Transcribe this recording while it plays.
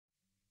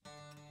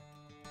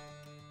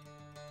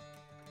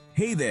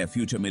Hey there,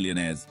 future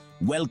millionaires.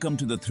 Welcome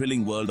to the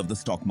thrilling world of the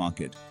stock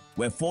market,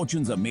 where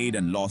fortunes are made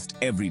and lost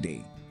every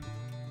day.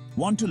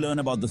 Want to learn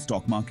about the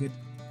stock market?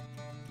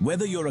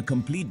 Whether you're a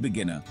complete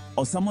beginner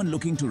or someone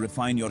looking to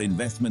refine your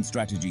investment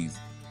strategies,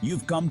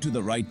 you've come to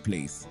the right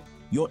place.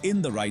 You're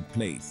in the right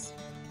place.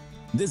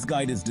 This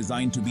guide is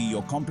designed to be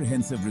your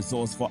comprehensive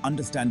resource for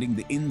understanding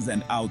the ins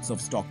and outs of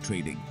stock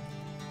trading.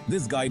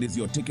 This guide is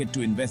your ticket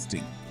to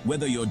investing,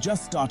 whether you're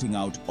just starting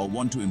out or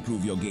want to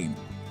improve your game.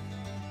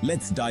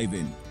 Let's dive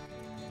in.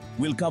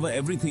 We'll cover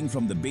everything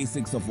from the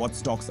basics of what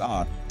stocks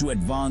are to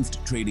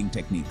advanced trading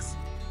techniques.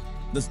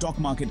 The stock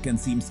market can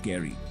seem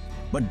scary,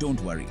 but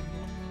don't worry.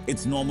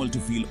 It's normal to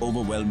feel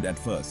overwhelmed at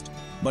first,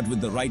 but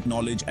with the right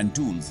knowledge and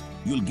tools,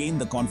 you'll gain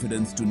the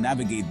confidence to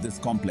navigate this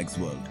complex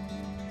world.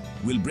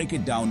 We'll break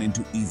it down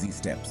into easy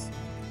steps.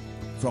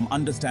 From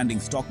understanding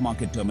stock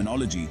market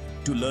terminology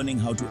to learning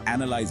how to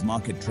analyze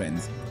market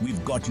trends,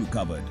 we've got you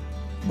covered.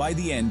 By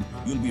the end,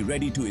 you'll be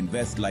ready to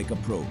invest like a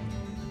pro.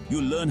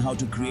 You'll learn how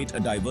to create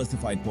a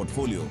diversified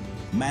portfolio,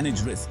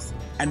 manage risks,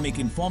 and make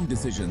informed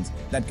decisions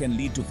that can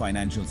lead to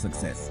financial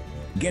success.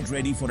 Get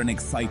ready for an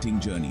exciting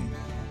journey.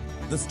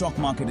 The stock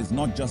market is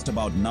not just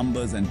about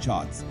numbers and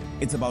charts.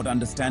 It's about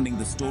understanding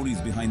the stories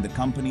behind the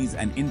companies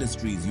and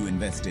industries you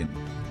invest in.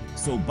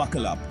 So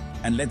buckle up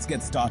and let's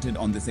get started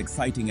on this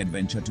exciting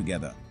adventure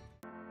together.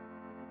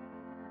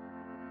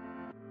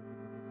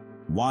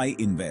 Why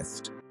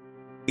invest?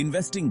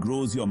 Investing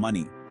grows your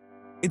money.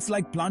 It's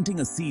like planting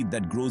a seed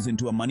that grows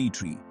into a money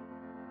tree.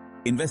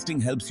 Investing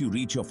helps you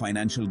reach your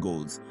financial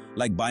goals,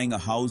 like buying a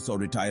house or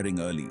retiring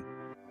early.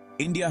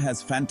 India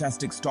has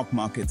fantastic stock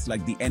markets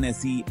like the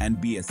NSE and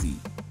BSE.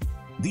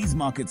 These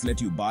markets let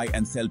you buy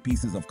and sell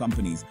pieces of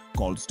companies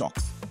called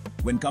stocks.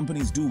 When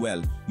companies do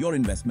well, your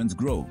investments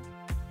grow.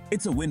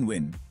 It's a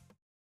win-win.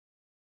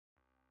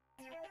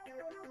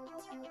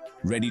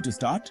 Ready to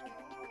start?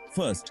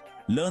 First,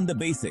 learn the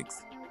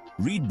basics.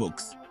 Read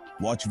books,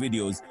 watch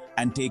videos,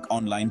 and take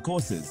online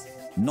courses.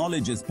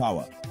 Knowledge is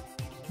power.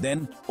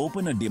 Then,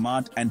 open a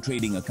Demat and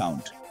trading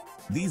account.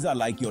 These are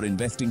like your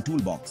investing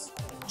toolbox.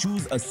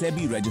 Choose a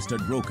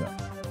SEBI-registered broker.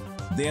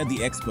 They're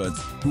the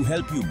experts who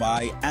help you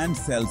buy and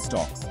sell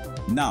stocks.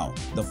 Now,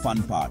 the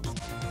fun part.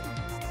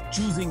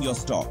 Choosing your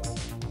stocks.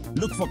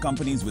 Look for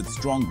companies with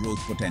strong growth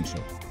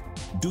potential.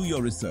 Do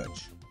your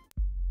research.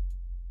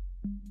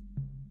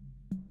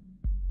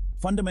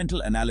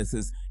 Fundamental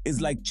analysis is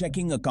like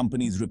checking a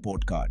company's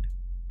report card.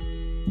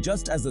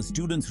 Just as a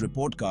student's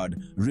report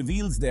card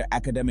reveals their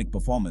academic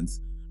performance,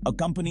 a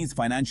company's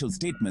financial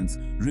statements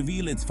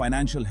reveal its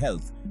financial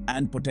health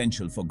and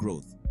potential for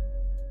growth.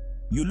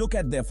 You look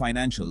at their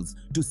financials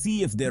to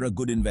see if they're a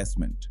good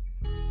investment.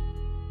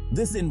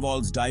 This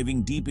involves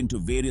diving deep into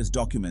various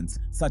documents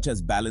such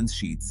as balance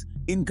sheets,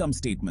 income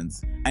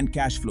statements, and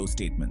cash flow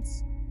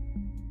statements.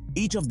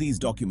 Each of these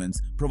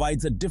documents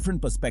provides a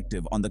different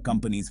perspective on the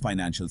company's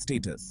financial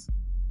status.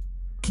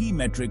 Key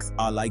metrics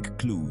are like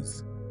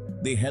clues.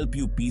 They help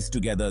you piece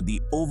together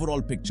the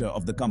overall picture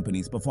of the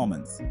company's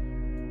performance.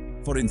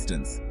 For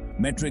instance,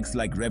 metrics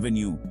like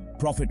revenue,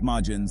 profit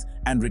margins,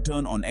 and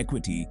return on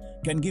equity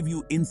can give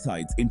you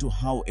insights into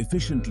how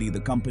efficiently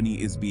the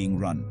company is being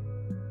run.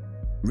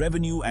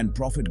 Revenue and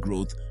profit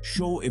growth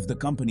show if the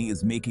company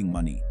is making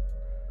money.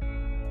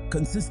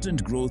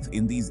 Consistent growth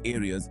in these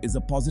areas is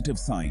a positive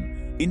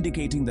sign,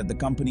 indicating that the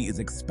company is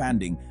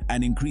expanding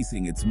and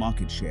increasing its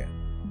market share.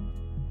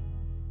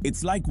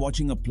 It's like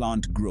watching a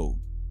plant grow.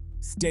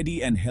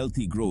 Steady and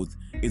healthy growth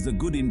is a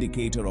good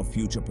indicator of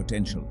future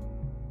potential.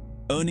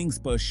 Earnings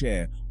per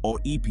share, or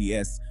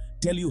EPS,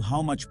 tell you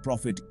how much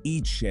profit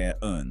each share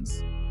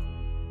earns.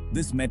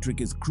 This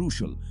metric is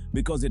crucial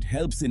because it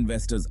helps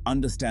investors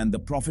understand the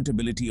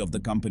profitability of the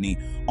company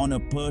on a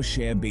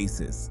per-share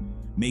basis,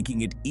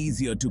 making it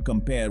easier to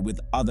compare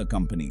with other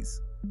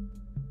companies.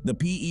 The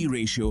PE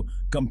ratio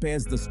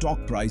compares the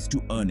stock price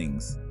to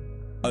earnings.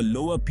 A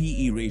lower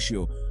PE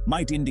ratio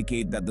might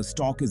indicate that the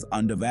stock is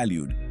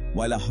undervalued,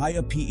 while a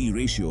higher PE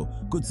ratio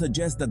could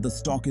suggest that the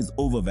stock is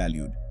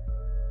overvalued.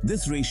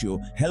 This ratio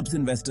helps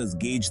investors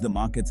gauge the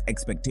market's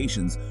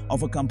expectations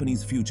of a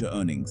company's future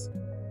earnings.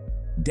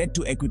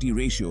 Debt-to-equity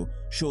ratio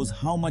shows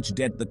how much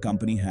debt the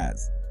company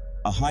has.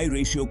 A high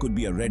ratio could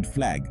be a red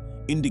flag,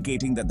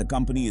 indicating that the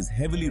company is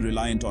heavily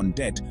reliant on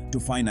debt to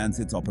finance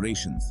its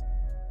operations.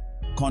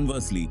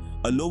 Conversely,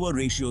 a lower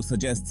ratio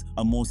suggests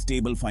a more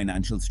stable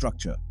financial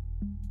structure.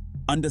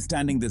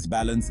 Understanding this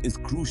balance is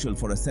crucial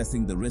for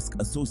assessing the risk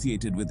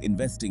associated with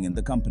investing in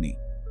the company.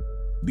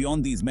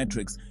 Beyond these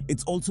metrics,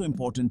 it's also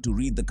important to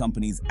read the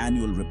company's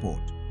annual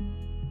report.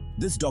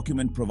 This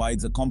document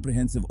provides a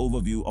comprehensive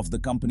overview of the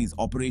company's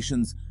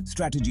operations,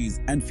 strategies,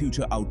 and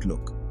future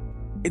outlook.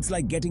 It's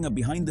like getting a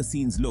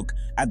behind-the-scenes look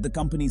at the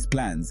company's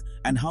plans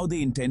and how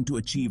they intend to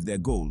achieve their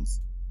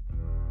goals.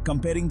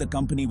 Comparing the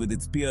company with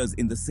its peers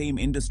in the same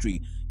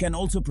industry can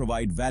also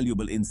provide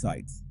valuable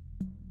insights.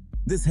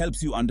 This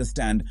helps you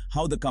understand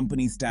how the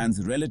company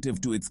stands relative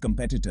to its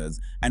competitors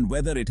and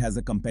whether it has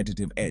a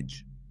competitive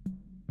edge.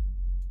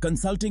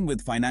 Consulting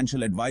with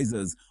financial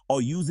advisors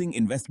or using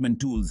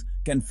investment tools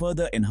can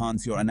further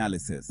enhance your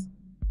analysis.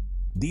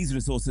 These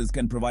resources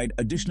can provide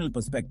additional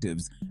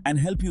perspectives and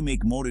help you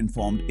make more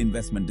informed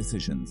investment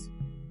decisions.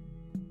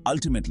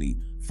 Ultimately,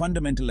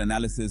 fundamental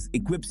analysis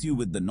equips you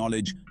with the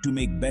knowledge to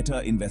make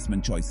better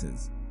investment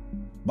choices.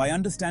 By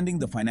understanding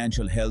the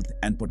financial health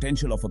and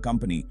potential of a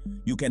company,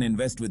 you can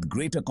invest with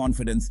greater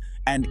confidence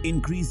and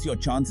increase your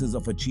chances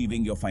of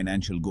achieving your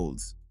financial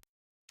goals.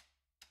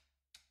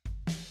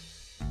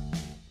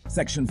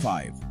 Section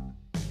 5.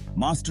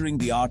 Mastering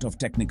the art of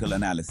technical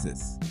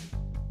analysis.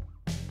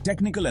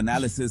 Technical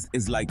analysis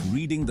is like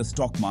reading the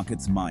stock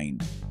market's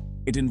mind.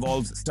 It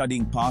involves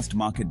studying past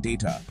market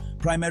data,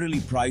 primarily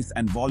price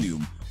and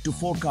volume, to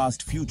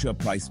forecast future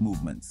price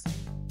movements.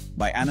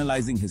 By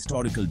analyzing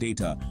historical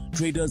data,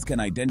 traders can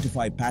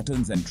identify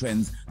patterns and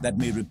trends that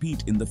may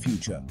repeat in the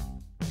future.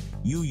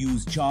 You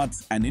use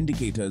charts and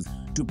indicators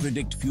to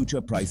predict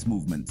future price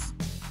movements.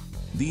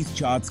 These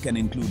charts can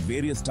include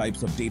various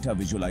types of data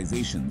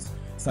visualizations,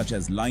 such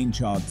as line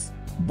charts,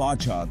 bar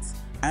charts,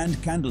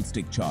 and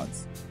candlestick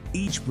charts,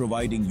 each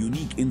providing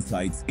unique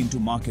insights into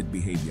market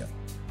behavior.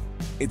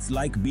 It's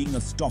like being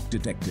a stock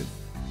detective.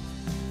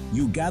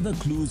 You gather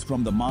clues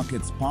from the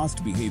market's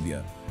past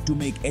behavior to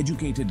make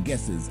educated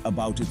guesses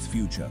about its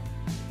future.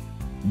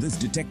 This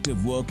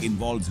detective work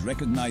involves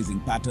recognizing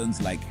patterns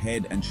like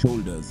head and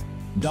shoulders,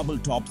 double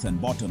tops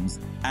and bottoms,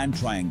 and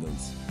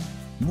triangles.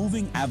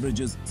 Moving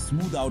averages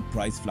smooth out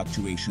price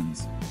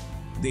fluctuations.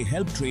 They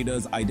help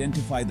traders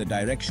identify the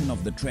direction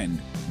of the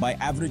trend by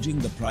averaging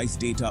the price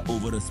data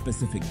over a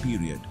specific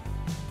period.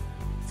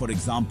 For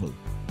example,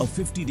 a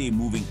 50-day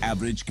moving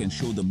average can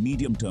show the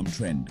medium-term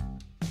trend,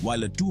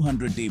 while a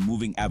 200-day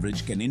moving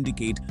average can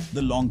indicate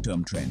the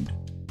long-term trend.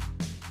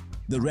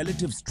 The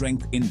Relative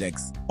Strength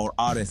Index, or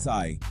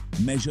RSI,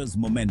 measures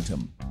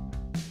momentum.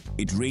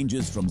 It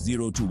ranges from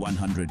 0 to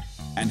 100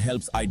 and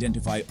helps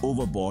identify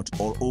overbought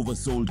or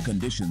oversold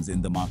conditions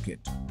in the market.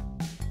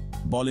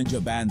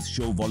 Bollinger Bands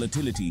show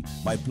volatility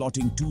by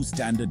plotting two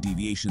standard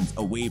deviations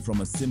away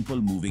from a simple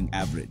moving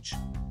average.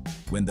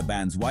 When the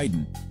bands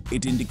widen,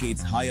 it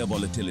indicates higher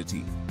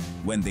volatility.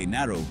 When they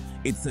narrow,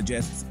 it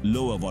suggests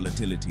lower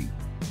volatility.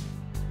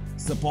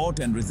 Support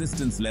and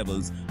resistance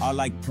levels are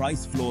like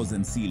price floors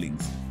and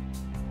ceilings.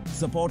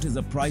 Support is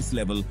a price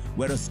level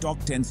where a stock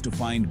tends to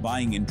find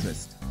buying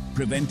interest,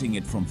 preventing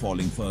it from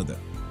falling further.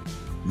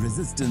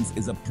 Resistance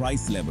is a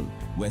price level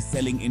where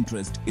selling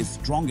interest is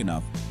strong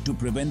enough to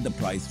prevent the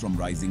price from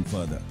rising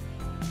further.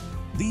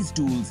 These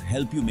tools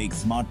help you make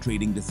smart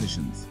trading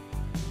decisions.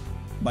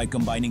 By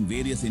combining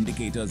various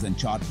indicators and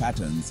chart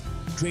patterns,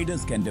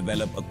 traders can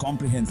develop a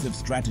comprehensive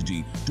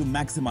strategy to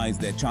maximize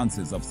their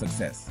chances of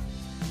success.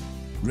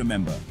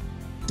 Remember,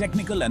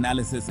 technical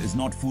analysis is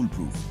not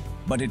foolproof,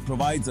 but it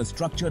provides a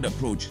structured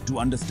approach to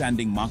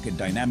understanding market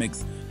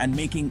dynamics and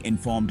making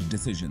informed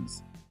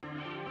decisions.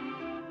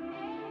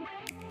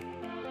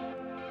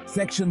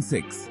 Section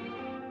 6.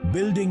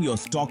 Building your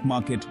stock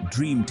market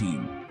dream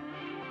team.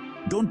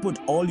 Don't put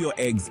all your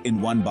eggs in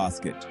one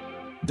basket.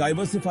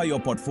 Diversify your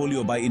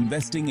portfolio by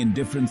investing in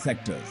different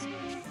sectors.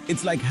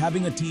 It's like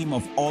having a team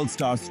of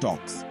all-star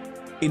stocks.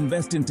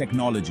 Invest in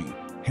technology,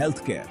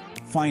 healthcare,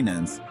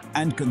 finance,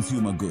 and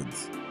consumer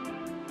goods.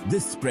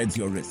 This spreads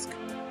your risk.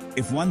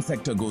 If one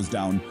sector goes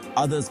down,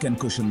 others can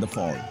cushion the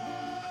fall.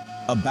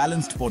 A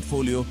balanced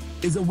portfolio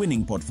is a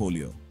winning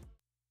portfolio.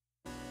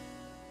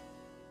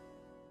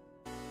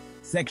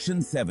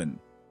 Section 7.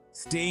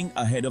 Staying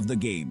ahead of the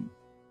game.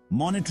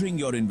 Monitoring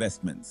your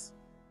investments.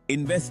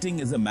 Investing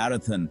is a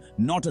marathon,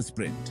 not a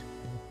sprint.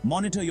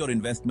 Monitor your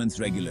investments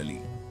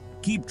regularly.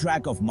 Keep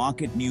track of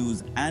market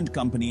news and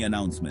company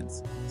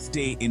announcements.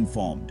 Stay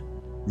informed.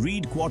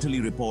 Read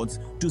quarterly reports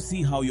to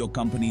see how your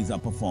companies are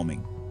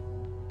performing.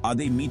 Are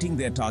they meeting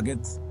their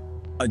targets?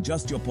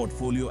 Adjust your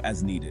portfolio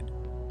as needed.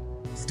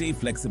 Stay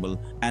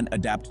flexible and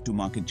adapt to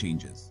market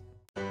changes.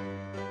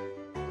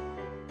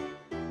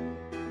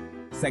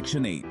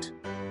 Section 8.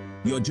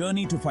 Your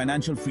journey to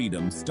financial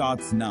freedom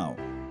starts now.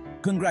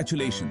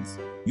 Congratulations,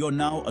 you're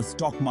now a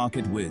stock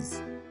market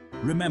whiz.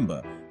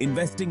 Remember,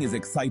 investing is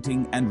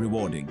exciting and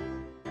rewarding.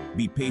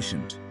 Be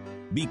patient,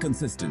 be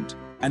consistent,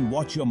 and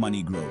watch your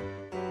money grow.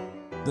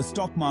 The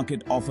stock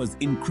market offers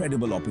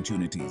incredible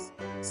opportunities.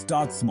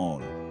 Start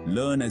small,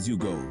 learn as you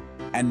go,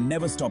 and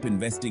never stop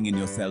investing in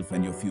yourself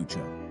and your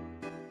future.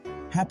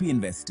 Happy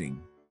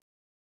investing!